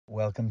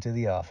Welcome to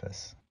the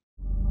office.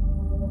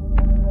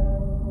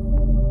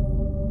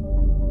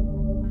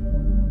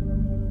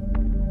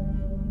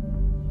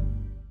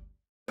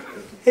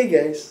 Hey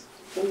guys.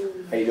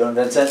 How you doing,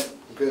 Vincent?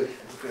 Good,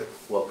 good.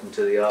 Welcome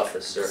to the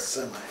office, sir.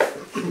 Semi.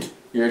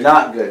 You're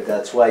not good.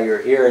 That's why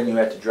you're here, and you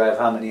have to drive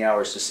how many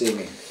hours to see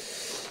me?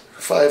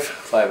 5.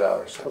 5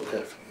 hours.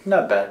 Okay.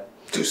 Not bad.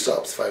 2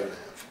 stops, 5.5.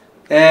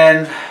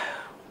 And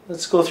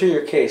let's go through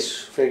your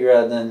case. Figure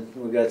out, and then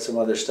we got some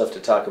other stuff to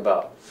talk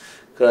about.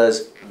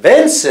 Because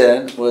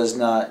Vincent was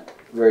not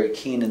very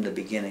keen in the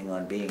beginning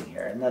on being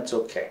here, and that's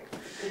okay.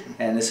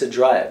 And it's a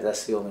drive.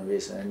 That's the only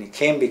reason. And he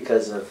came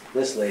because of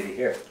this lady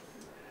here.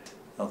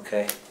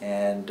 Okay,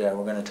 and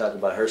we're going to talk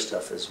about her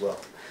stuff as well.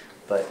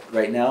 But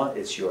right now,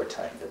 it's your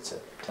time,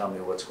 Vincent. Tell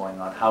me what's going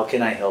on. How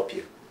can I help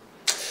you?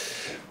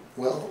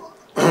 Well,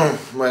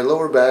 my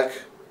lower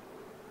back,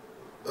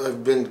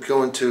 I've been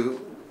going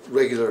to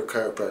regular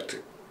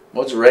chiropractic.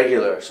 What's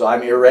regular? So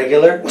I'm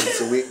irregular? Once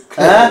a week.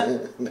 Huh?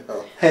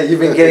 No. You've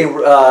been getting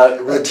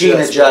routine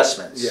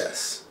adjustments?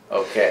 Yes.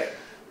 Okay.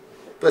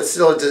 But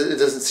still, it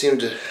doesn't seem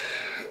to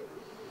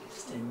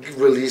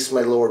release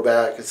my lower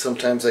back. And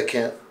sometimes I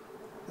can't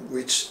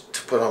reach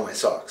to put on my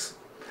socks.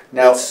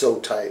 Now, it's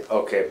so tight.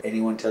 Okay.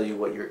 Anyone tell you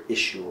what your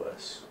issue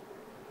was?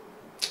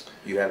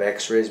 You have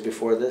x-rays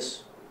before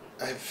this?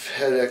 I've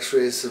had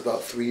x-rays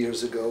about 3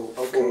 years ago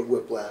for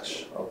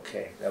whiplash.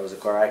 Okay. That was a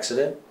car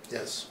accident?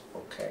 Yes.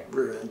 Okay.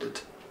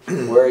 Rear-ended.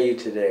 Where are you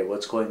today?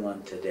 What's going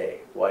on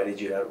today? Why did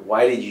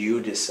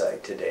you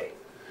decide today?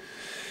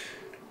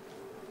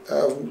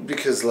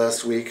 Because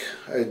last week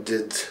I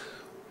did,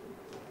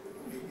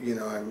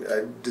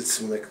 I did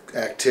some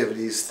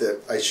activities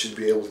that I should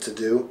be able to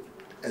do,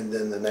 and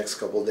then the next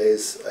couple of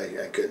days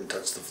I couldn't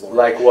touch the floor.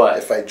 Like what?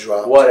 If I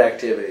dropped. What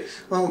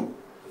activities? Well,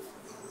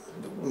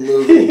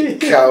 moving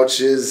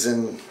couches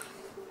and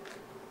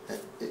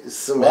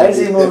some. Why is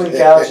he moving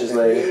couches,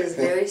 lady? He is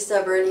very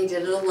stubborn. He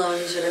did it alone.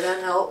 He should have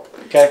had help.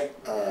 Okay.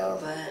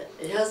 But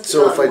it has.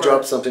 So if I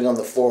dropped something on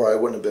the floor, I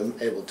wouldn't have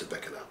been able to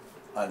pick it up.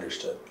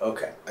 Understood.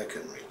 Okay. I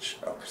couldn't reach.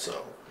 Okay.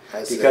 So.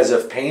 Because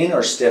of pain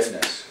or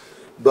stiffness?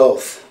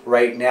 Both.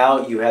 Right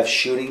now you have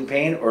shooting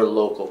pain or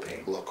local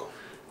pain? Local.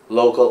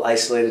 Local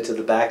isolated to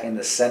the back in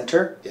the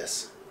center?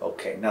 Yes.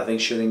 Okay. Nothing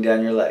shooting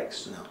down your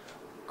legs? No.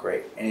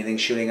 Great. Anything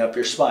shooting up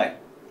your spine?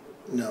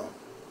 No.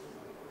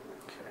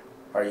 Okay.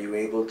 Are you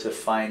able to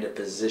find a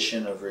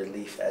position of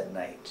relief at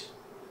night?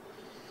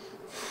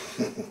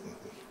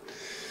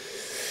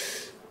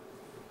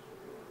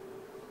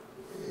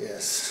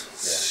 Yes.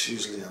 It's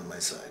usually on my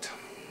side.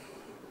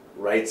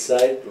 Right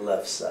side,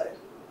 left side?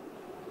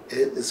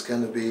 It is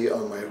going to be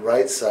on my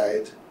right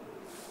side,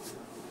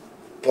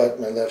 but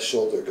my left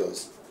shoulder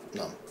goes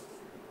numb.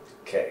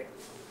 Okay.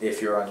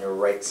 If you're on your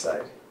right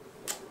side?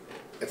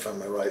 If on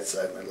my right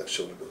side, my left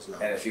shoulder goes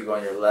numb. And if you go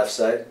on your left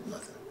side?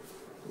 Nothing.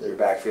 Your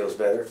back feels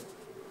better?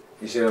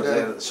 You see what I'm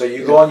Yeah. saying? So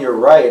you go on your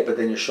right, but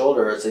then your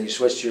shoulder hurts, and you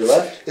switch to your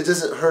left? It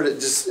doesn't hurt. It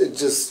just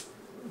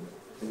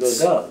It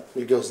goes numb.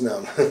 It goes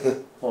numb.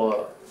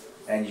 Well,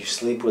 and you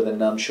sleep with a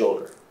numb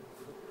shoulder.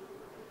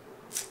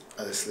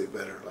 I sleep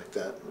better like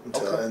that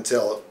Okay.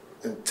 until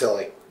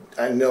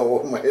I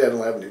know I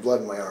don't have any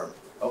blood in my arm.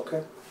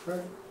 Okay. All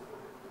right.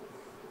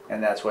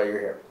 And that's why you're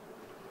here.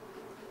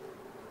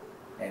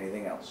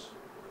 Anything else?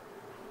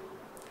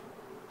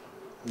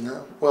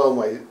 No. Well,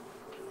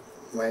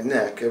 my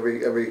neck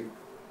every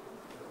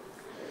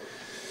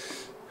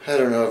I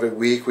don't know, every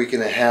week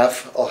and a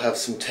half I'll have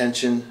some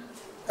tension.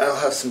 I'll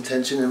have some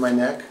tension in my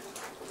neck.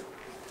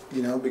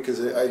 Because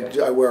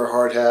I wear a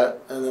hard hat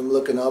and I'm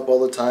looking up all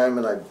the time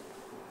and I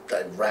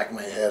rack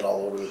my head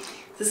all over.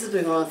 This has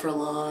been going on for a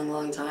long,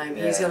 long time.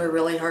 Yeah. He's got a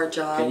really hard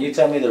job. Can you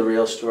tell me the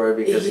real story?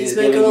 Because He's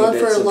giving been going you on for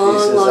bits a and long,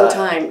 pieces. long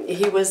time.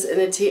 He was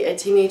a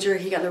teenager.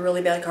 He got in a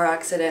really bad car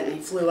accident and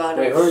he flew out.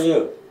 Wait, who are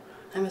you?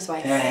 I'm his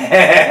wife.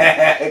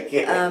 Okay.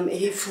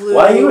 He flew.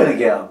 Why are you in a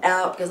gown?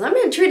 Out because I'm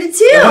being treated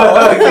too.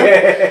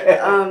 Okay.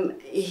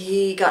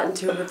 He got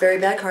into a very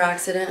bad car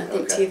accident. I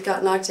think Okay. teeth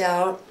got knocked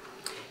out.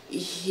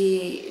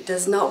 He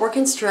does not work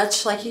and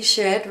stretch like he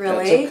should,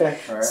 really. That's okay.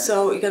 All right.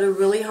 So he got a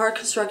really hard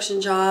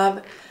construction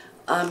job.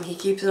 He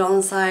keeps it on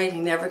the side. He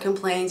never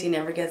complains. He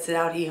never gets it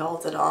out. He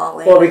holds it all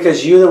in. Well,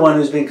 because you're the one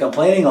who's been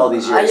complaining all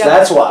these years. Yeah,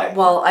 That's why.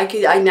 Well,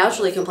 I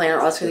naturally complain or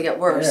else it's going to get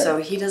worse. Yeah. So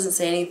he doesn't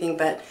say anything.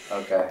 But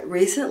Okay.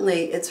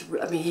 recently,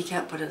 he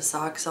can't put his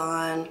socks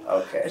on.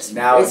 Okay. It's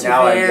now I'm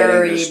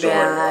getting the story.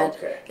 bad.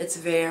 Okay. It's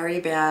very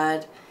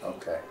bad.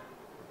 Okay.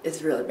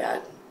 It's really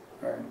bad.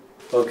 All right.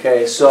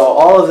 Okay, so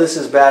all of this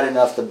is bad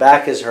enough. The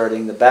back is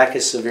hurting. The back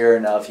is severe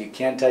enough. You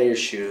can't tie your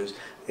shoes.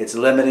 It's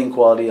limiting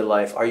quality of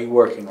life. Are you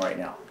working right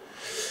now?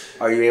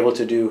 Are you able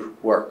to do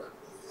work?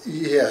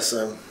 Yes,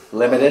 I'm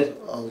limited.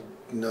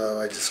 No,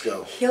 I just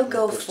go. He'll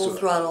go full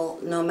throttle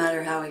no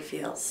matter how he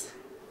feels.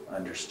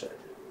 Understood.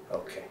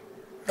 Okay.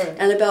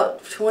 And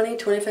about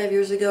 25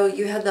 years ago,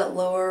 you had that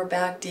lower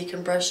back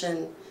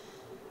decompression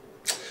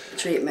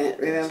treatment,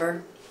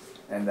 remember?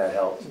 And that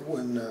helped.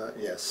 When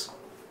yes.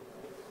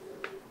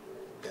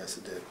 Yes,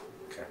 it did.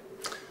 Okay.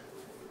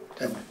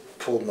 I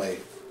pulled my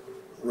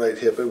right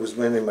hip. It was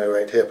mainly my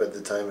right hip at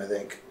the time, I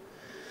think.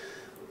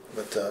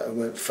 But I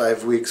went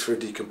 5 weeks for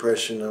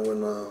decompression. I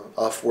went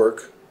off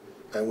work.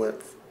 I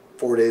went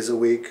 4 days a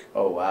week.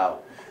 Oh, wow.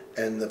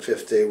 And the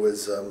 5th day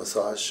was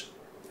massage.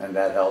 And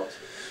that helped?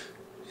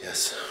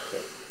 Yes.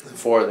 Okay.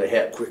 For the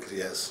hip? Quickly,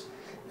 yes.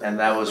 And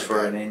that was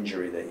for an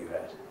injury that you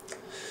had?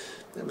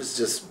 It was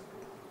just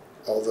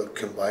all the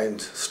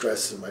combined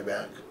stress in my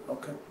back.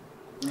 Okay.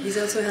 He's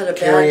also had a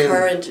bad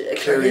car injury.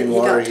 Carrying He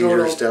water got totaled.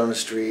 heaters down the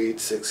street,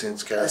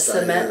 6-inch cast A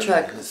cement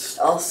truck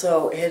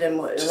also hit him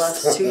the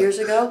last 2 years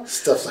ago.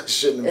 Stuff I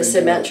shouldn't have A been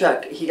cement doing.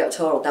 truck, he got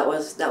totaled. That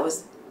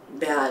was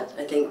bad.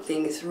 I think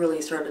things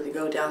really started to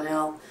go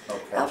downhill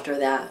after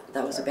that.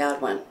 That was a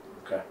bad one.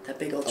 Okay. That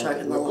big old truck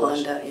in the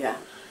Honda, yeah.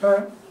 All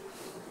right.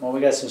 Well,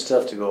 we got some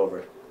stuff to go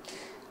over.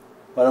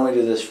 Why don't we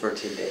do this for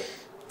today?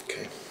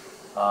 Okay.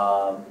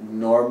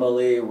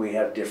 Normally we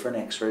have different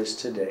x-rays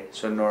today.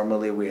 So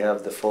normally we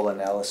have the full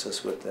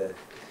analysis with the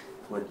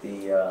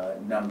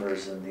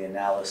numbers and the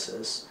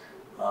analysis.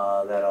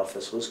 That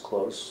office was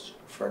closed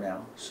for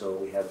now. So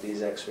we have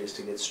these x-rays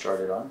to get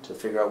started on to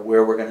figure out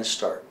where we're going to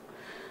start.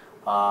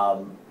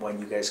 When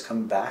you guys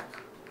come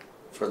back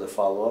for the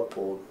follow-up,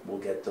 we'll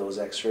get those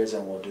x-rays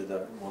and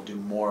we'll do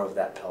more of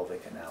that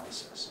pelvic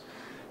analysis.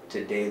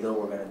 Today though,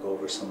 we're going to go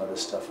over some of the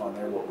stuff on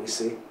there, what we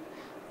see.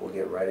 We'll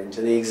get right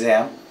into the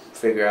exam,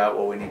 figure out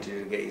what we need to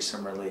do to get you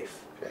some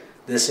relief. Okay.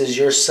 This is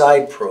your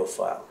side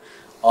profile.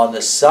 On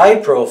the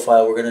side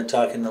profile, we're going to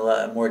talk in a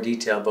lot more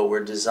detail, but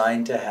we're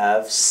designed to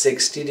have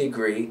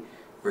 60-degree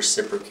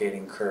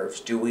reciprocating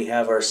curves. Do we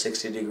have our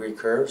 60-degree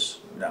curves?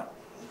 No.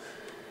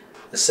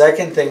 The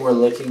second thing we're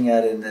looking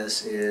at in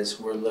this is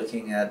we're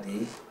looking at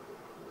the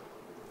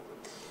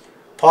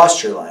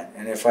posture line.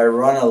 And if I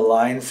run a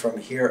line from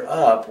here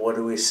up, what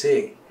do we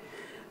see?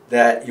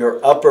 That your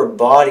upper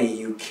body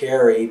you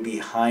carry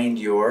behind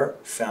your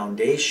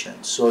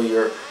foundation.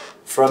 So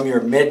from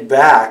your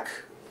mid-back,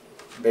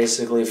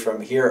 basically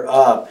from here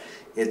up,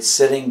 it's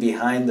sitting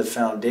behind the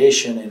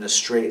foundation in a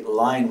straight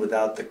line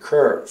without the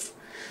curve.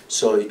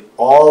 So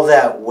all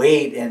that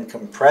weight and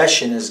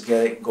compression is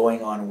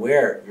going on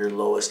where? Your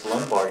lowest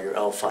lumbar, your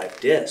L5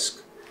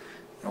 disc.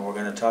 And we're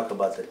going to talk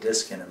about the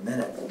disc in a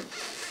minute.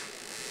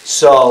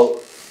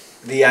 So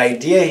the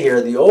idea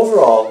here, the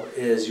overall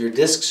is your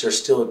discs are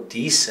still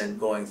decent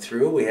going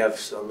through. We have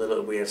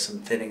some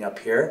thinning up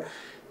here.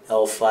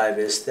 L5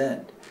 is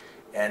thinned.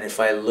 And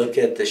if I look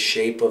at the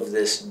shape of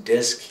this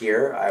disc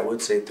here, I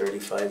would say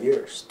 35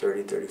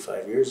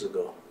 years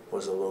ago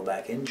was a low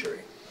back injury.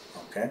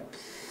 Okay?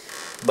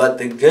 But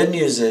the good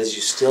news is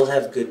you still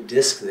have good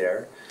disc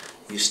there.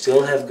 You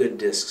still have good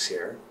discs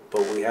here.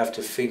 But we have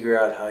to figure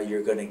out how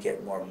you're going to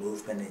get more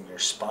movement in your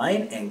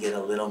spine and get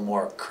a little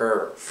more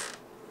curve.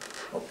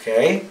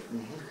 Okay?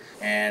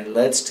 Mm-hmm. And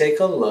let's take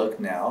a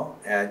look now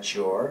at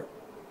your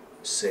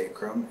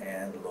sacrum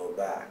and low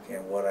back.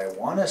 And what I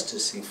want us to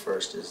see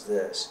first is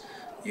this.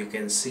 You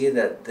can see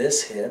that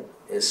this hip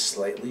is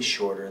slightly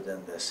shorter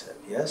than this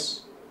hip.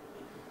 Yes?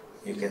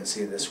 You can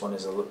see this one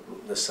is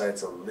the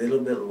side's a little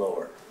bit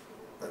lower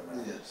than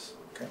that. Yes.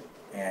 Okay.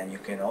 And you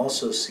can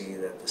also see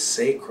that the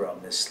sacrum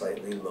is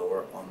slightly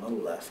lower on the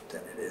left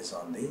than it is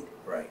on the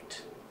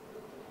right.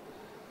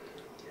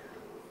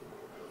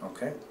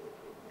 Okay?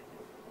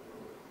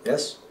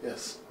 Yes?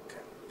 Yes.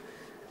 Okay.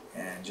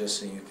 And just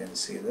so you can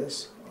see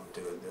this, I'll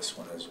do this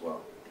one as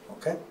well.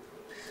 Okay?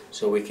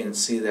 So we can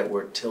see that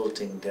we're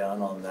tilting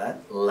down on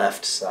that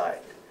left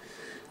side.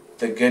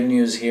 The good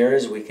news here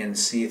is we can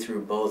see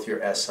through both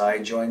your SI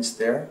joints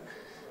there.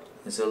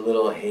 It's a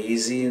little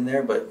hazy in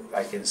there, but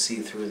I can see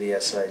through the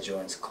SI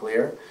joints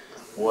clear.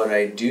 What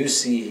I do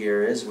see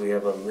here is we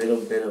have a little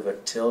bit of a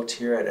tilt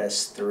here at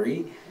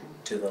S3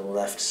 to the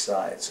left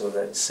side. So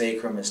that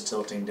sacrum is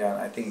tilting down.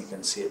 I think you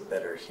can see it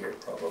better here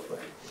probably.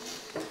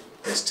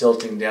 It's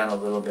tilting down a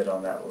little bit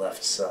on that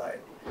left side.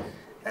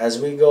 As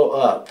we go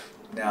up,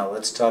 now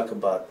let's talk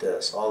about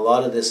this. A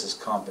lot of this is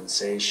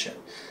compensation.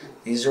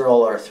 These are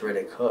all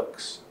arthritic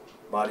hooks.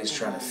 Body's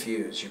trying to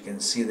fuse. You can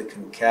see the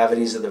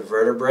concavities of the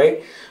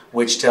vertebrae,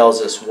 which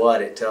tells us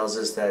what? It tells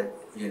us that,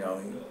 you've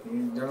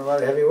done a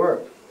lot of heavy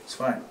work. It's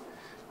fine.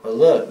 But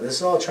look, this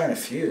is all trying to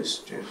fuse,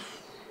 dude.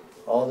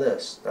 All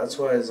this. That's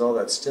why there's all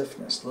that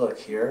stiffness. Look,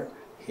 here,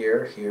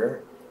 here,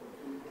 here.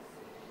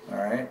 All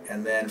right.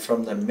 And then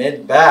from the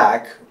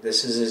mid-back,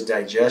 this is his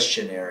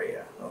digestion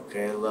area.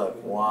 Okay,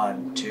 look.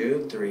 1,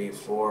 2, 3,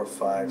 4,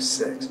 5,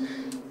 6.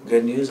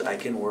 Good news, I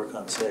can work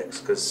on 6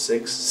 because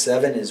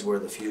 7 is where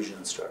the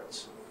fusion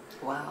starts.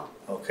 Wow.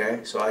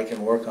 Okay, so I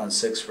can work on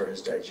 6 for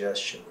his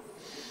digestion.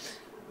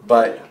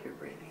 But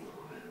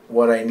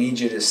what I need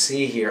you to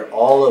see here,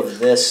 all of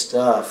this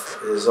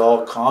stuff is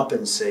all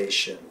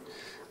compensation.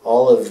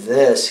 All of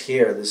this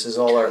here, this is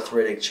all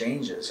arthritic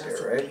changes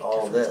here, right?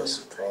 All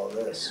this, all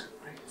this.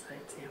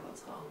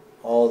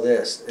 All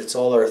this, it's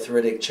all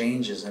arthritic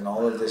changes, and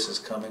all of this is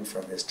coming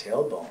from his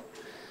tailbone.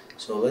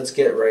 So let's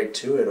get right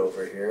to it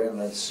over here, and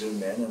let's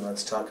zoom in, and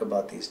let's talk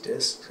about these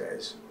discs,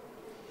 guys.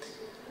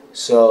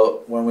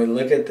 So when we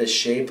look at the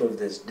shape of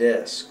this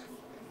disc,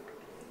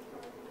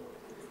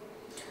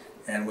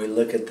 and we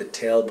look at the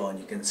tailbone,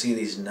 you can see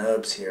these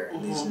nubs here.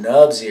 These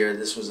nubs here,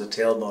 this was a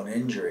tailbone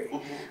injury.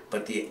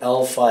 But the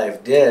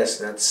L5 disc,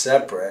 that's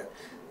separate.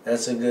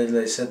 That's a good,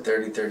 they said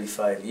 30,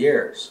 35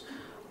 years.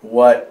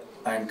 What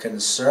I'm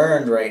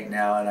concerned right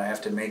now, and I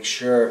have to make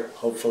sure,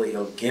 hopefully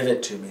he'll give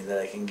it to me, that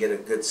I can get a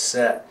good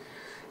set.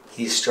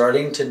 He's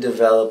starting to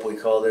develop, we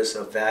call this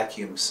a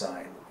vacuum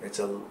sign. It's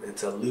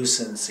a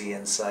lucency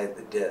inside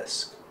the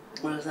disc.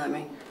 What does that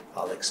mean?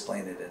 I'll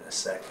explain it in a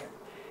second.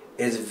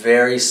 It's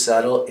very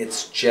subtle,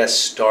 it's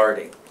just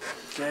starting.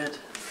 Good.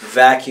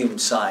 Vacuum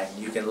sign,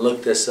 you can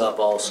look this up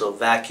also.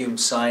 Vacuum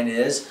sign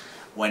is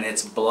when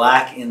it's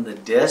black in the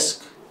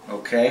disc,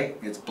 okay,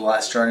 it's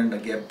starting to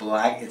get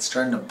black, it's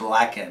starting to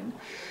blacken.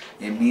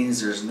 It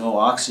means there's no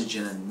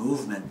oxygen and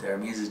movement there. It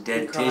means it's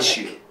dead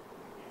tissue.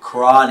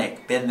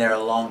 Chronic, been there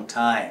a long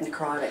time.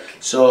 Necrotic.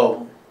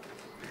 So,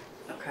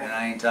 Okay. and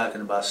I ain't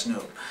talking about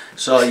Snoop.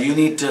 So you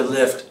need to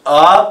lift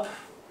up.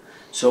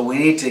 So we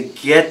need to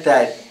get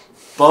that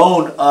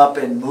bone up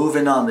and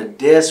moving on the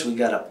disc. We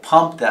got to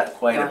pump that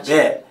quite a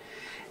bit.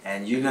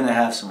 And you're going to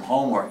have some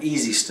homework,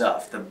 easy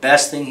stuff. The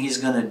best thing he's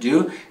going to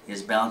do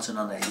is bouncing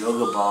on that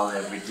yoga ball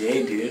every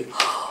day, dude.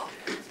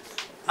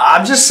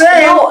 I'm just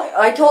saying. No,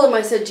 I told him,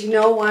 I said, do you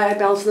know why I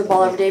bounce the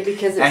ball every day?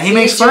 Because it And he feeds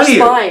makes fun your of you.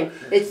 spine.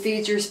 It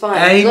feeds your spine.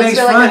 And he makes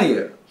fun of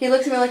you. He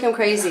looks at me like I'm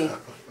crazy.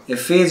 It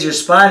feeds your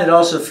spine. It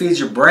also feeds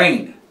your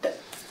brain.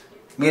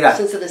 Mira.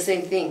 Since they're the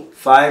same thing.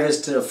 5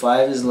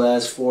 is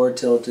less, 4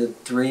 tilted,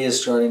 3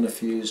 is starting to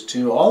fuse,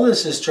 2. All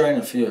this is trying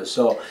to fuse.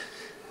 So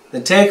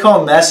the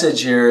take-home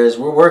message here is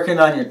we're working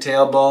on your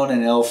tailbone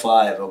and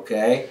L5,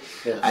 okay?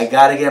 Yes. I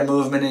got to get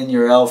movement in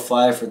your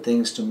L5 for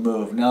things to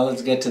move. Now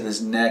let's get to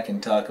this neck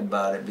and talk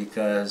about it,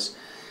 because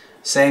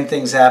same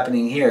thing's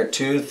happening here.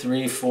 2,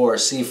 3, 4.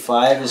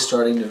 C5 is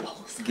starting to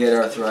get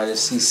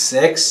arthritis.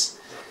 C6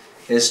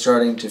 is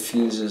starting to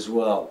fuse as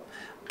well.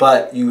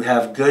 But you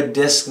have good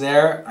disc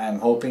there. I'm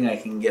hoping I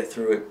can get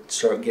through it,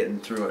 start getting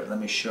through it. Let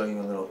me show you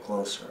a little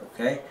closer,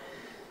 okay?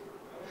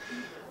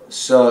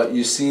 So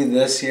you see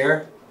this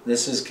here?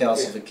 This is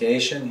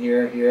calcification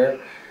here.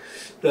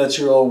 That's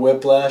your old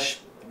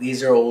whiplash.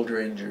 These are older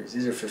injuries.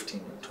 These are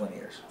 15, 20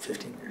 years,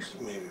 15 years.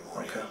 Maybe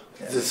more. Okay.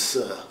 Yeah. This,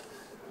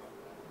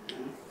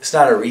 It's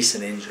not a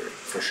recent injury,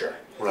 for sure.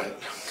 right.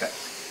 Okay.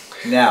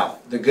 Now,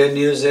 the good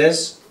news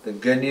is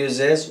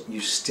you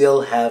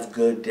still have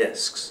good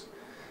discs.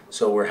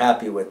 So we're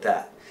happy with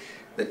that.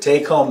 The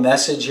take-home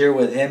message here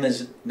with him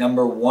is,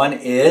 number 1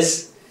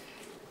 is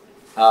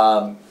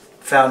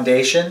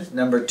foundation.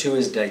 Number 2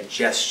 is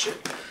digestion.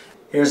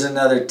 Here's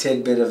another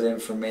tidbit of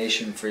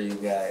information for you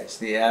guys.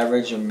 The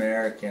average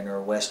American or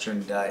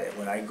Western diet.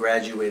 When I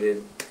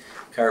graduated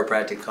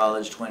chiropractic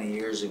college 20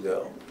 years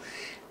ago,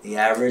 the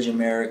average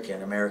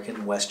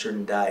American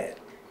Western diet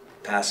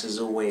passes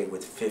away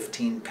with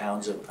 15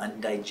 pounds of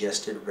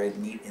undigested red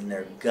meat in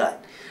their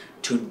gut.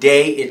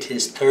 Today it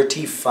is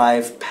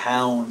 35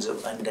 pounds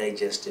of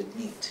undigested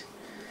meat.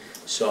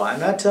 So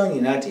I'm not telling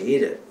you not to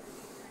eat it,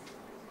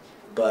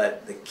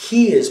 but the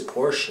key is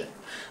portion.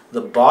 The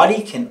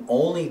body can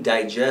only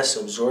digest,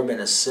 absorb, and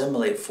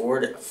assimilate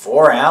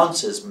 4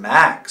 ounces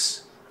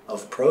max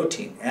of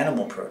protein,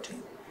 animal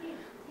protein.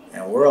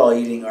 And we're all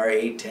eating our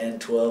 8, 10,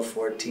 12,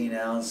 14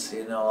 ounce,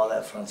 you know, all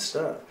that fun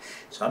stuff.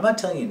 So I'm not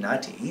telling you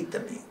not to eat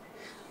the meat.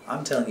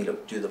 I'm telling you to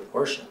do the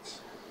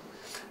portions.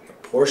 The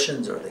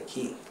portions are the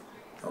key.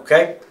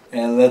 Okay?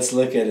 And let's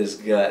look at his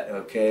gut,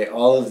 okay?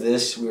 All of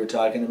this we were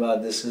talking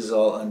about, this is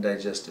all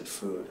undigested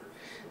food.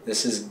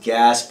 This is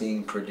gas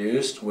being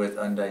produced with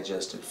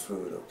undigested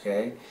food,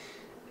 okay?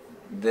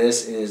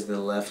 This is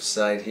the left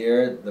side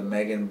here. The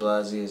Megan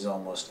Blvd is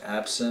almost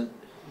absent.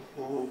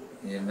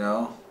 You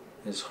know,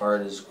 his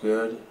heart is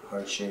good.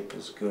 Heart shape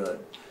is good.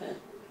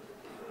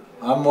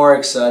 I'm more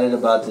excited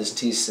about this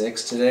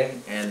T6 today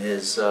and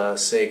his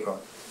sacrum,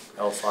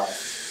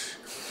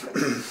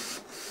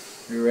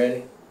 L5. You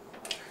ready?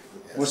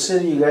 What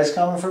city you guys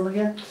coming from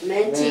again?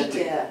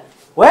 Manteca.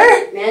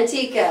 Where?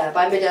 Manteca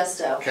by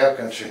Modesto. Cow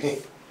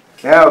country.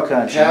 Cow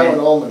country. Cow and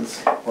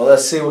almonds. Well,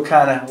 let's see what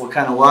kind of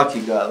walk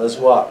you got. Let's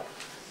walk.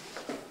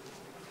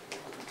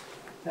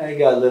 Now you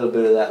got a little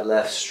bit of that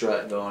left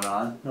strut going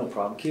on. No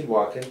problem. Keep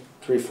walking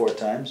 3-4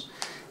 times.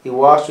 He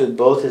walks with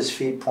both his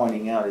feet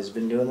pointing out. He's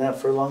been doing that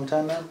for a long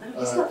time now?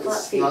 He's not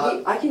flat feet.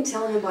 I can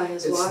tell him by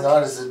his It's walk.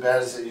 not as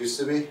bad as it used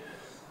to be.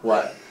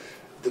 What?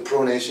 The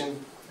pronation.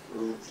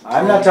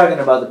 I'm not talking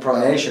about the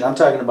pronation. I'm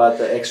talking about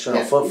the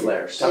external foot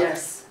flares.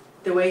 Yes.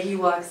 The way he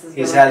walks is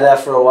He's had that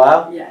for a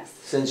while? Yes.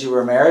 Since you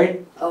were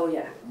married? Oh,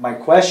 yeah. My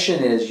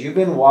question is, you've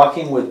been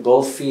walking with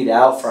both feet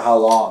out for how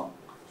long?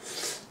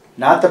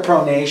 Not the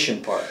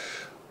pronation part.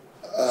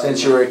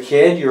 Since you were a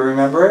kid, you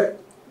remember it?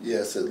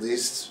 Yes, at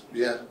least,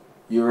 yeah.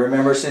 You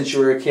remember since you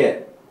were a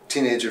kid?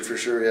 Teenager for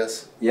sure,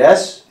 yes.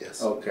 Yes?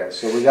 Yes. Okay,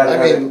 so we got I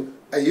another... mean,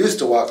 I used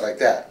to walk like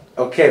that.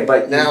 Okay,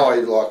 but... Now I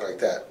walk like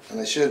that, and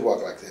I should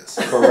walk like this.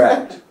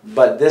 Correct.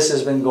 But this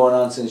has been going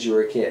on since you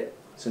were a kid,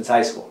 since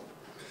high school.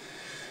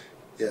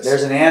 Yes.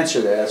 There's an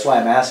answer there, that's why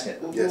I'm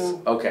asking. Yes.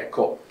 Okay,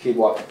 cool. Keep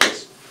walking,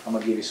 please. I'm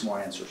going to give you some more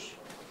answers.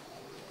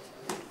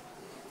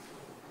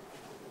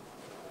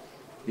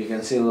 You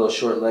can see a little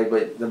short leg,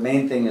 but the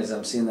main thing is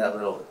I'm seeing that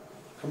little,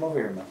 come over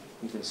here, man.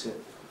 You can see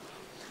it.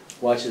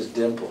 Watch his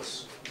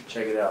dimples.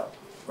 Check it out,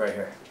 right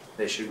here.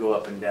 They should go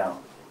up and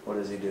down. What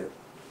does he do?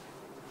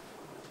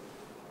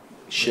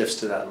 Shifts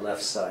to that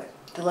left side.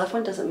 The left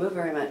one doesn't move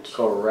very much.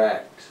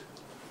 Correct.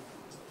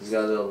 He's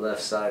got a little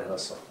left side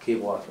hustle. Keep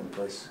walking,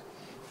 please.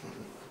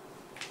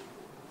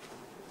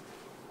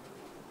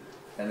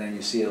 And then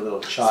you see a little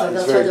chop. So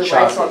that's why the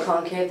right's all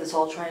concave. That's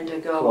all trying to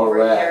go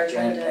over here,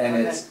 trying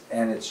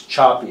and it's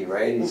choppy,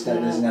 right? He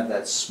doesn't have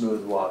that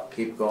smooth walk.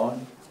 Keep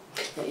going.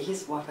 Yeah,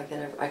 he's walk like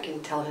that. I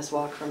can tell his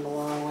walk from a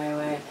long way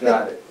away.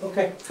 Got it.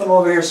 Okay, come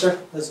over here, sir.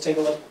 Let's take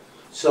a look.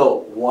 So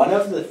one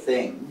of the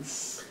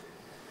things,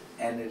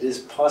 and it is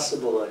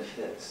possible on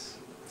his,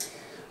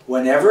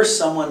 whenever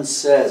someone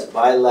says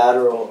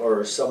bilateral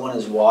or someone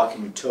is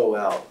walking toe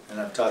out, and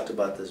I've talked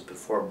about this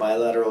before,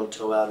 bilateral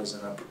toe out is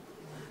an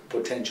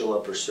potential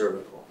upper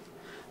cervical.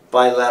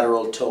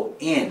 Bilateral toe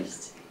in,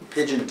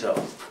 pigeon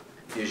toe,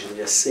 usually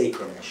a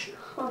sacrum issue.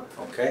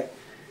 Okay?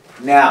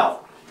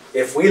 Now,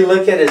 if we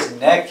look at his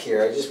neck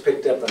here, I just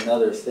picked up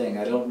another thing.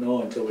 I don't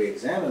know until we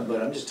examine,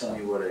 but I'm just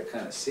telling you what I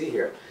kind of see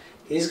here.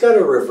 He's got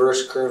a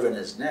reverse curve in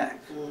his neck.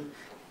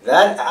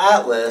 That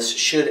atlas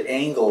should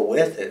angle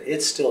with it.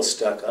 It's still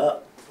stuck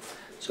up.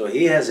 So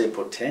he has a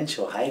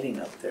potential hiding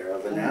up there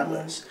of an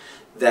atlas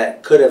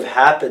that could have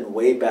happened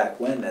way back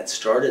when that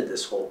started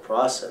this whole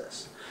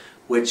process,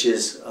 which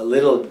is a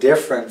little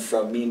different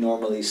from me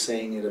normally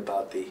saying it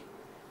about the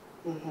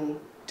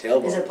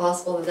tailbone. Is it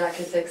possible that that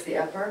could fix the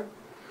upper?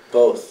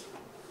 Both.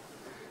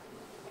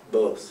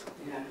 Both.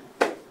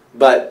 Yeah.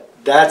 But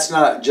that's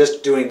not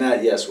just doing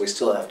that. Yes, we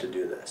still have to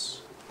do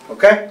this.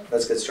 Okay,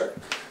 let's get started.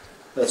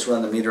 Let's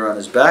run the meter on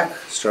his back,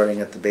 starting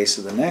at the base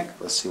of the neck.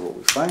 Let's see what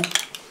we find.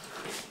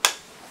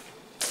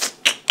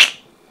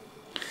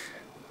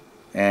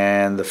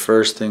 And the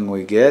first thing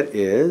we get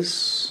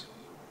is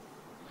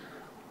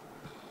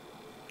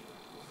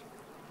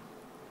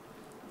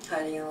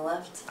Hiding on the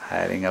left.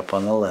 hiding up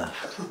on the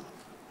left.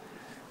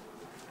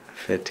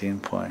 15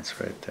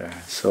 points right there.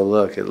 So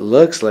look, it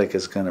looks like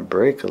it's going to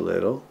break a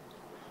little,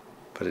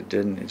 but it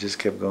didn't. It just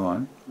kept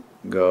going.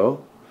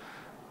 Go.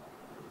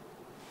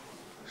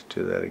 Let's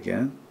do that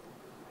again.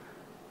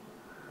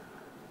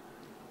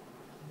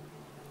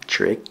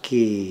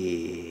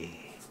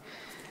 Tricky.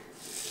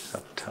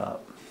 Up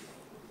top.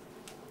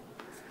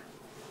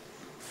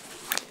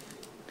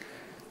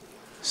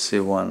 See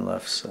one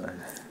left side.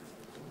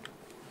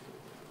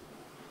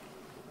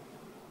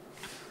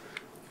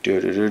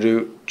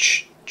 Do.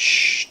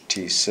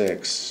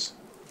 T6.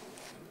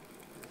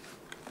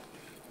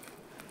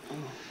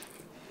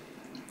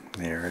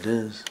 There it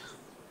is.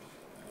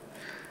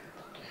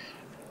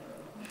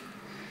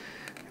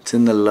 It's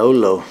in the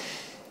low.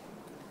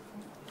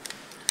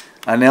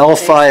 An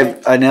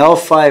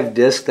L5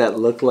 disc that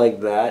looked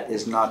like that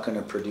is not going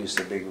to produce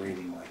a big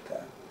reading like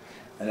that.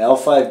 An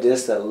L5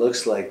 disc that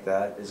looks like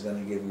that is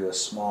going to give you a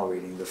small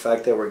reading. The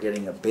fact that we're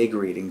getting a big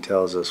reading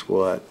tells us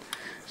what?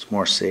 It's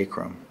more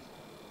sacrum.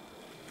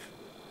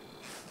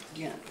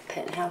 Yeah,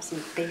 penthouse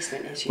and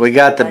basement issues. We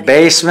got the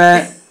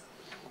basement,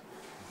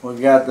 we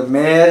got the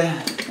mid,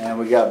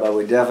 and but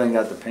we definitely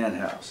got the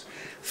penthouse.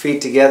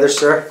 Feet together,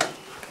 sir.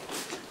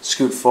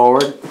 Scoot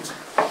forward.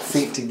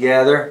 Feet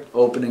together.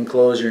 Open and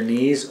close your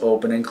knees.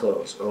 Open and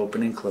close.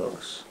 Open and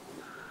close.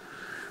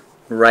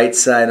 Right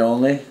side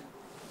only.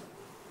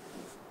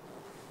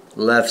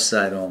 Left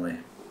side only.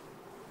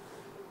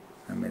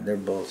 I mean, they're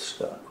both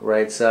stuck.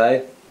 Right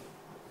side.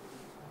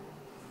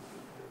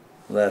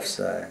 Left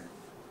side.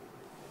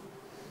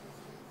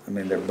 I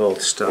mean, they're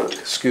both stuck.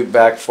 Scoot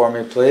back for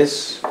me,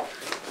 please.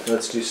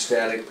 Let's do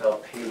static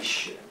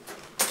palpation.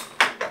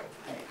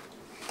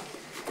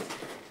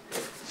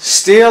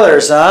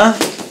 Steelers, huh?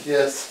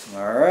 Yes.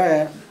 All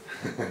right.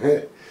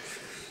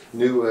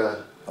 New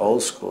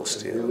Old school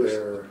Steelers. New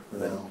era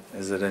now.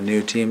 Is it a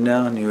new team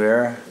now? New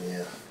era?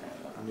 Yeah.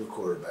 New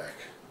quarterback.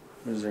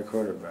 Who's their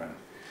quarterback?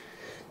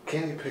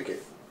 Kenny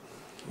Pickett.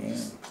 Yeah.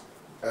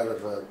 Out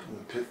of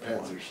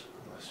Panthers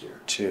last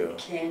year. 2,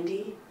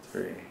 Candy.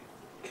 3,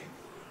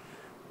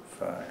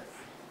 5.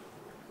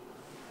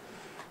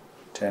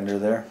 Tender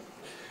there.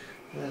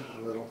 Yeah,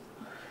 a little.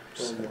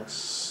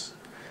 6.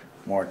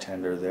 More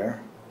tender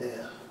there.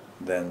 Yeah.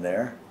 Then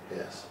there.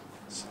 Yes.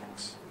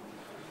 6.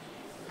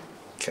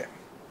 Okay.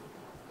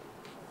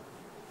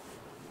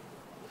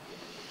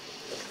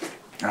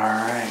 All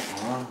right.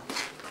 Well,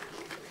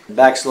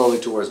 back slowly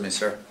towards me,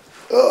 sir.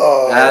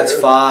 Oh, That's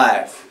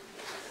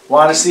 5.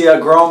 Want to see a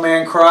grown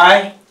man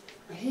cry?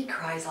 He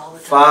cries all the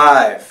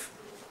time. 5.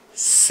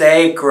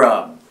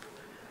 Sacrum.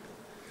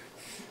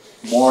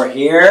 More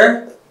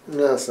here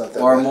No, it's not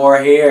that or bad.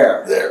 more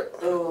here? There.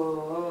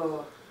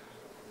 Oh.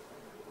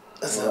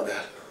 That's not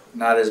bad.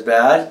 Not as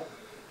bad?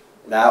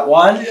 That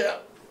one? Yeah.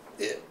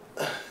 Yeah.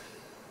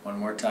 One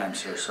more time,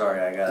 sir. Sorry,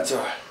 I got That's it.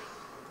 all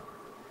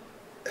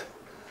right.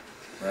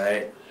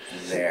 Right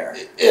there.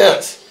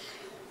 Yes.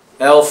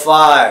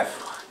 L5. 1,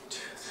 2,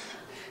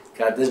 3.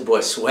 Got this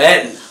boy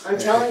sweating. I'm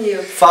telling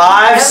you.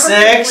 5,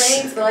 Never 6.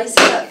 complains, but I see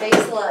that face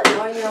a lot.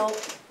 Now I know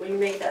when you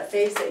make that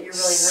face that you're really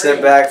hurting.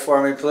 Sit back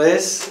for me,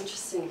 please.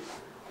 Interesting.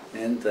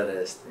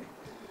 Interesting.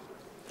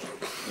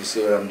 You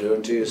see what I'm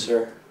doing to you,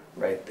 sir?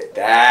 Right there.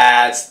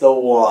 That's the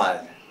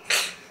one.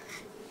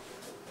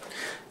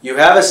 You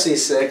have a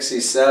C6,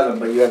 C7,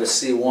 but you have a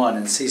C1,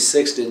 and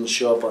C6 didn't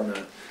show up on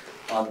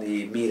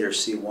the meter.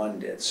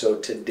 C1 did. So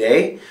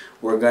today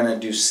we're gonna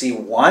do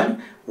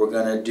C1. We're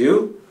gonna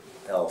do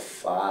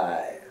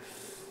L5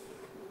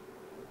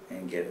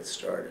 and get it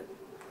started.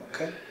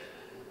 Okay.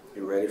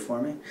 You ready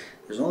for me?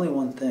 There's only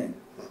one thing.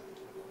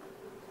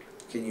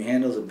 Can you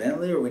handle the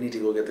Bentley, or we need to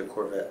go get the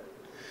Corvette?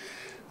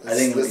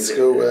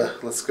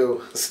 Let's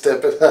go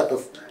step it up.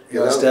 You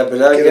want to step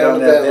it up? Get on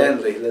that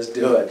Bentley. Let's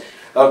do it.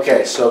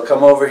 Okay, so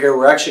come over here.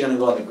 We're actually going to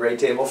go on the gray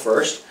table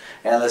first,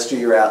 and let's do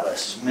your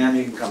atlas. Ma'am,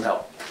 you can come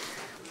help.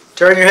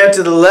 Turn your head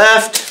to the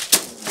left.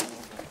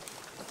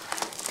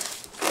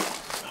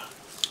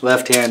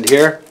 Left hand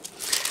here.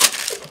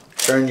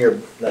 Turn your,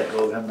 let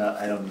go of him now.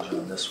 I don't need you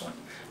on this one.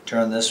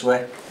 Turn this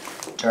way.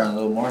 Turn a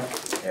little more.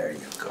 There you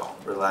go.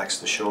 Relax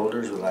the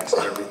shoulders. Relax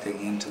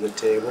everything into the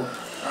table.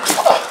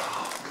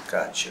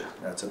 Gotcha.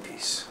 That's a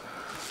piece.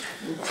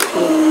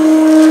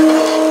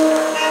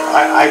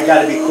 I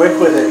got to be quick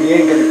with it. He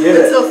ain't going to get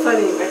it. It's so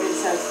funny when he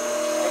says,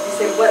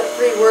 if you say, what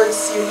 3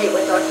 words do you hate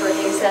when Dr.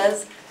 Rahim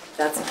says?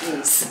 That's a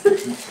piece.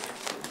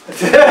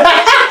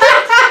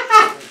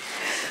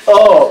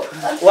 Oh,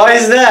 why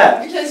is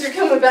that? Because you're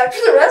coming back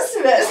for the rest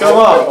of it. Come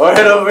on, right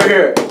over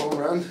here. Home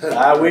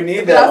run. We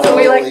need that. That's what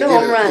we like, the Give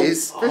home it a run.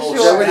 piece. For Is sure.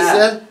 that what he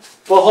said?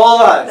 Well,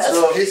 hold on. That's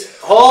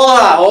So,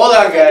 hold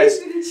on, guys.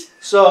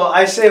 So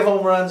I say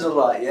home runs a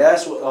lot.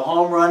 Yes, a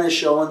home run is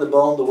showing the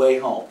bone the way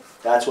home.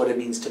 That's what it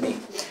means to me.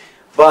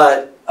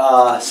 But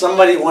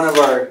somebody, one of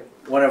our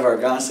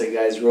Gonstead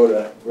guys wrote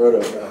a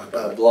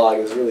blog.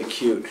 It was really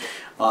cute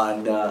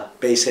on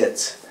base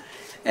hits,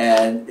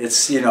 and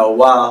it's, you know,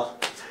 wow.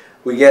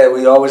 We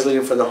always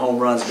looking for the home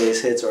runs.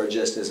 Base hits are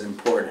just as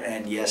important,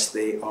 and yes,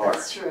 they are.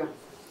 That's true.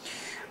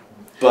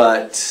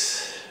 But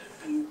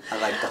I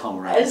like the home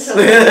runs.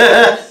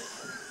 Left.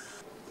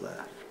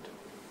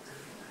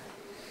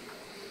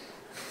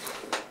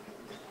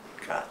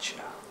 Gotcha.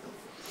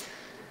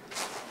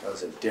 That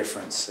was a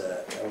different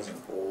set. That was an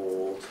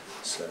old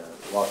set.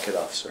 Walk it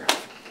off, sir.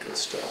 Good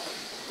stuff.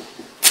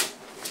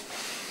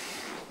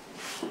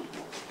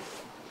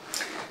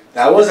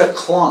 That was a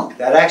clunk.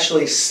 That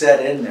actually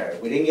set in there.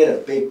 We didn't get a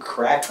big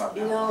crack on that.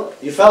 You know.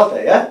 You felt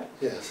that, yeah?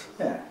 Yes.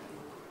 Yeah.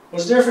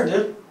 What's different,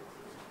 dude?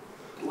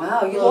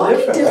 Wow, you A little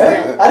look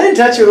different. Right? I didn't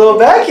touch your little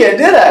backhand,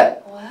 did I?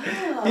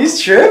 Wow.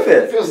 He's tripping.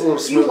 It feels a little You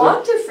smoother.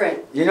 walk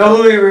different. You know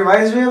who he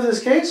reminds me of,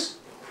 this case?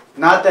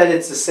 Not that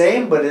it's the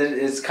same, but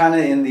it's kind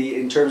of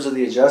in terms of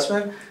the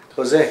adjustment.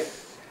 Jose.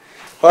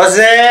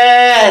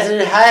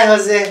 Jose! Hi,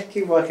 Jose.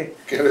 Keep walking.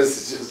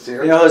 This is just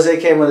here. You know, Jose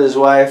came with his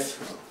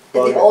wife.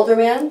 The older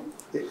man?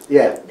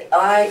 Yeah.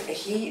 I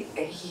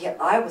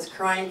was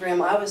crying for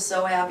him. I was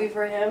so happy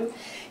for him.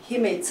 He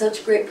made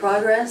such great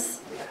progress.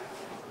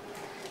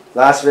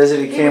 Last visit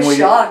he came, was we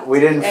shocked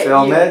didn't at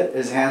film you. it.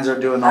 His hands are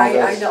doing all I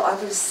this. know. I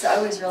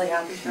was really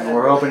happy for And him.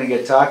 we're hoping to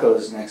get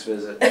tacos next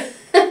visit.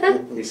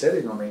 He said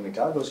he's gonna bring me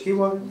tacos. Keep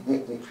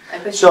walking. I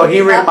bet So you'd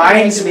he be happy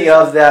reminds when me you-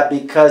 of that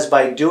because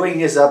by doing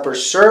his upper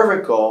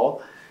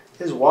cervical,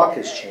 his walk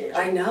has changed.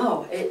 I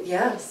know.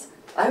 Yes.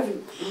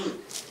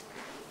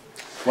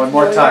 One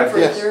more known time. him for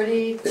Yes.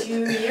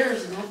 32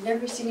 years, and I've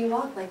never seen you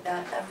walk like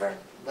that ever.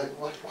 Like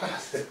what?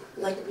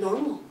 Like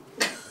normal.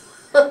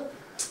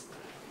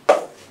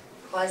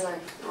 Quasi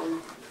normal.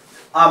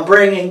 I'm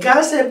bringing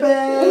gossip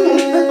back.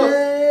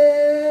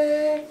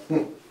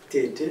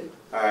 Did.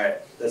 All right.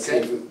 Let's see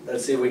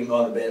if we can go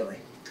on the Bentley.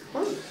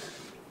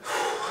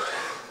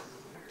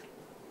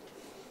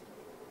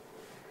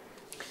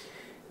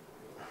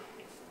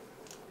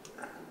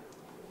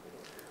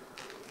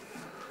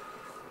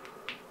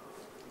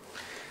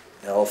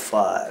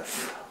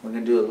 L5. We're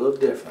gonna do it a little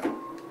different.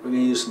 We're gonna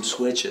use some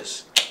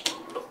switches.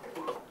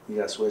 You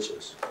got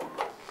switches.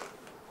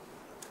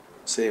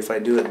 See, if I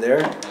do it there,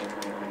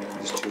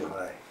 it's too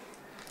high.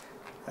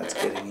 That's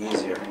getting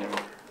easier.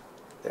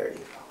 There you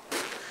go.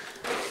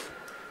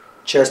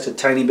 Chest a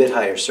tiny bit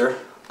higher, sir.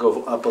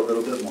 Go up a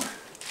little bit more.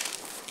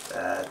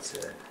 That's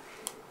it.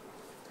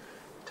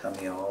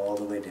 Tummy all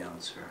the way down,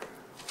 sir.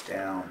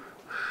 Down.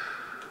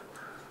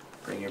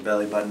 Bring your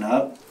belly button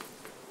up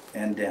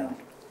and down.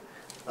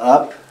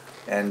 Up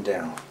and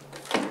down.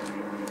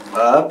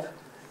 Up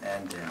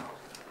and down.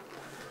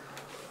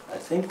 I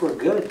think we're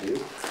good,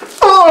 dude.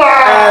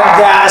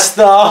 And that's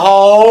the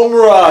home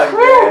run,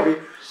 baby.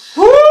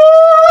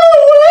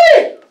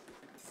 Woo-wee!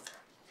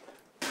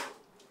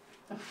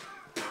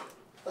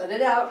 Let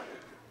it out.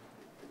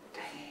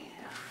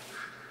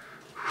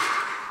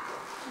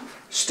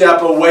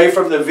 Step away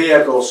from the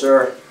vehicle,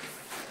 sir.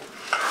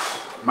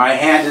 My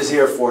hand is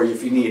here for you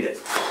if you need it.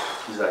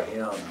 He's like,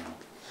 hell no.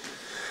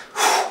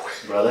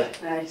 Brother,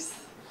 Nice.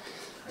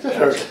 I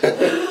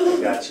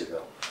got you,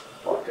 though.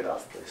 Walk it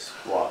off, please.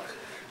 Walk.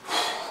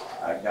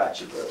 I got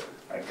you, brother.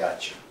 I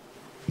got you.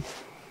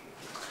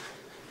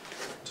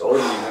 Told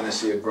you you're gonna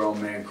see a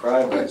grown man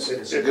cry, but it's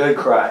a good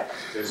cry.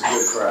 It's a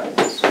good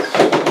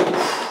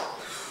cry.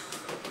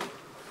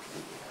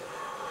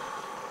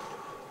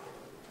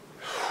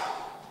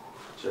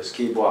 Just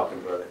keep walking,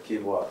 brother.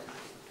 Keep walking.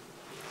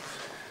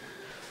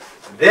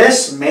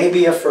 This may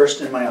be a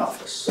first in my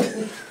office.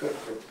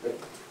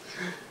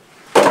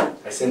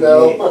 I said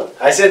No. maybe.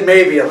 I said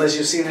maybe, unless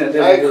you've seen it.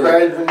 I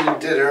cried when you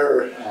did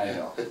her. I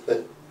know.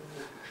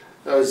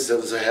 That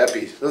was a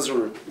happy. Those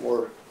were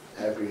more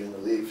happy and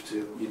relieved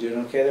too. You doing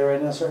okay there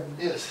right now, sir?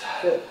 Yes.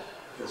 Good.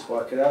 Just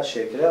walk it out,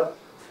 shake it out.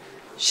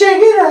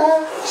 Shake it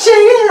out, shake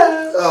it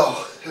out.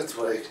 Oh, that's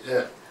what I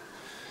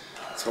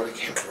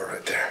came for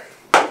right there.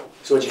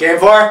 So what you came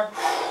for?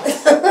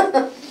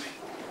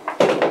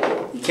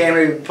 You came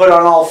to put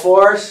on all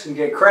fours and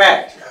get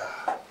cracked.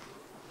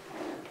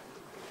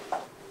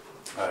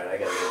 Alright, I gotta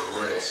get a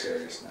little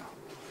serious now.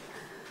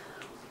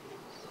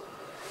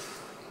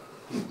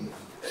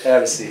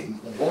 Have a seat.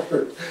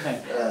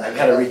 I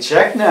gotta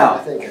recheck I now.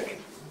 think I can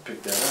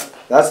pick that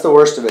up. That's the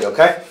worst of it,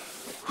 okay?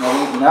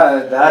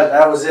 No,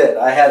 that was it.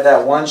 I had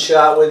that one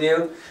shot with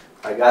you.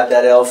 I got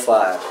that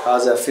L5.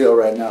 How's that feel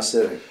right now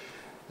sitting?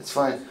 It's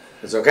fine.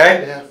 It's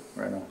okay? Yeah.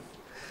 Right on.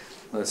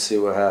 Let's see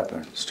what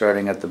happened.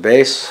 Starting at the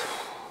base.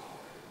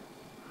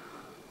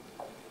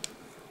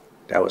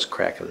 That was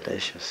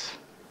crackalicious.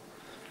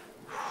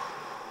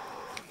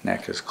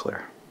 Neck is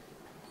clear.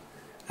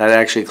 That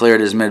actually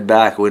cleared his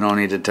mid-back. We don't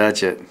need to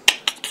touch it.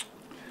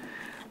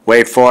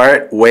 Wait for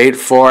it. Wait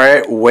for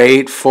it.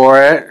 Wait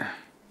for it.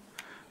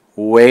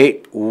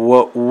 Wait.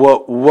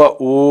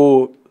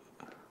 Whoa.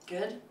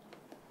 Good?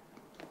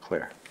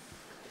 Clear.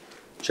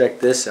 Check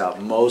this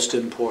out. Most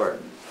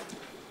important.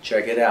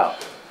 Check it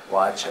out.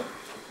 Watch him.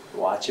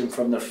 Watch him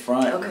from the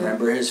front. Okay.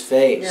 Remember his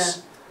face.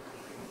 Yeah.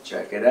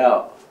 Check it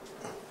out.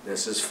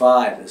 This is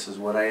fine. This is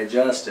what I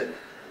adjusted.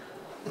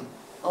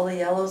 All the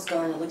yellow's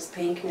gone. It looks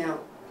pink now.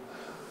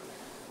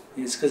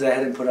 It's because I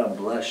hadn't put on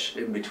blush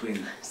in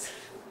between.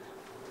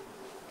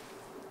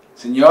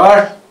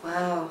 Señor,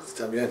 Wow.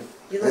 Está bien.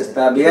 You look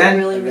 ¿Está bien?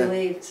 really Está bien.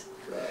 relieved.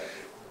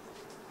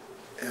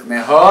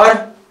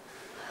 mejor.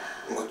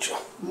 Mucho.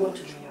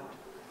 Mucho mejor.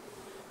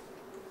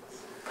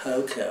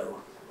 Poco.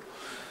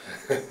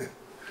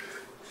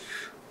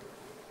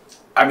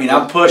 I mean,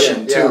 I'm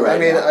pushing Yeah, too right I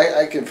mean, now.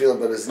 I can feel it,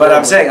 but it's. But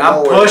I'm saying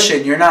I'm nowhere-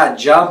 pushing. You're not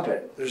jumping,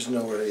 There's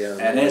nowhere. Yeah.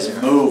 and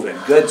it's moving.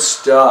 Good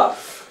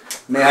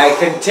stuff. May I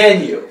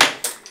continue?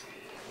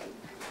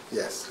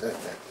 Yes.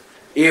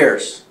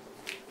 Ears.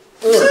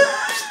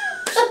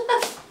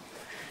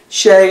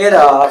 Shake it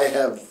off. I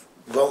have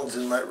bones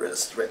in my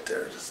wrist right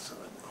there. Just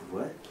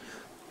What?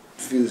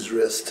 fused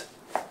wrist.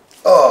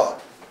 Oh.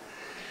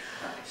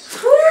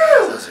 Nice.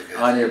 Those are good.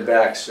 On your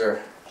back,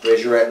 sir.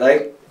 Raise your right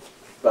leg.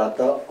 About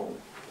that. Oh.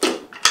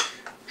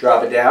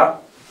 Drop it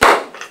down.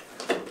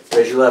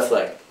 Raise your left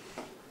leg.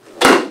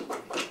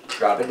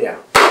 Drop it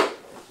down.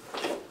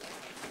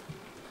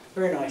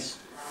 Very nice.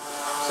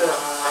 Sit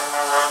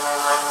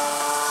up.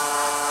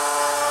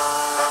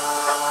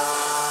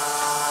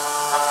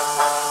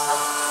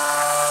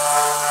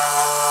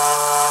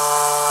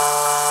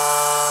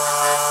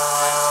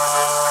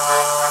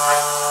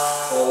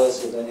 Tell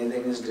us if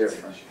anything is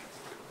different.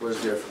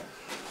 What's different?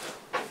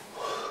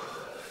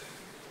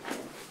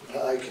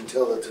 I can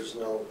tell that there's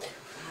no.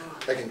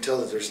 I can tell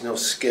that there's no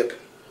skip.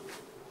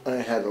 I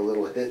had a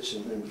little hitch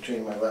in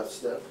between my left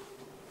step.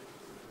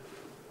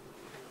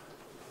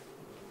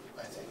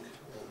 I think.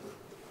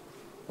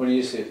 What do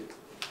you see?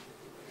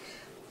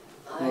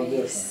 I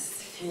different.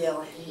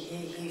 feel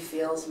he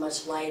feels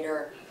much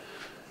lighter.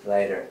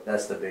 Lighter.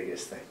 That's the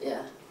biggest thing.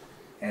 Yeah.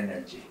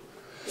 Energy.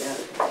 Yeah.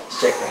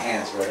 Let's check the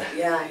hands, brother.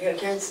 Yeah. He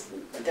gets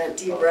that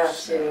deep Oh, breath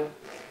snap. too.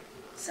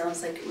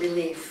 Sounds like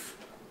relief.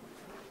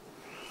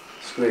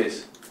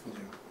 Squeeze.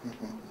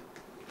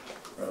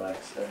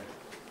 Relax there.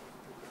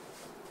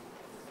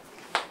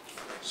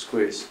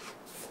 Squeeze.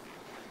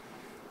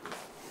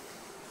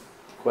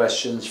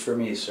 Questions for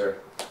me, sir?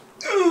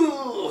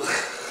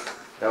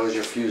 That was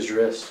your fused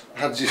wrist.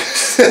 How'd you?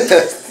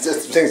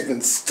 This thing's been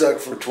stuck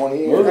for 20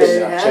 years. Move it.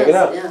 Yeah, check it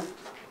out. Yeah.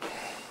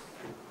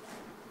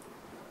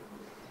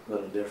 A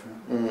little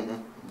different. Mm-hmm.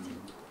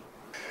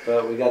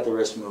 But we got the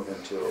wrist moving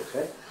too,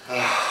 okay?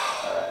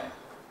 Alright.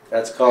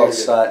 That's called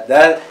Very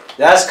good.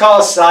 that's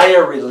called sigh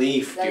of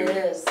relief, That dude.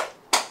 is.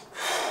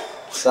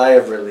 Sigh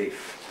of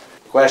relief.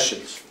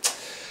 Questions?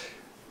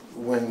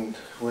 When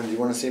do you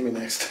want to see me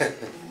next? As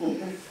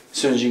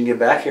soon as you can get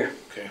back here.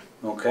 Okay.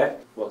 Okay?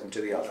 Welcome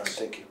to the All right, office.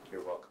 thank you.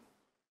 You're welcome.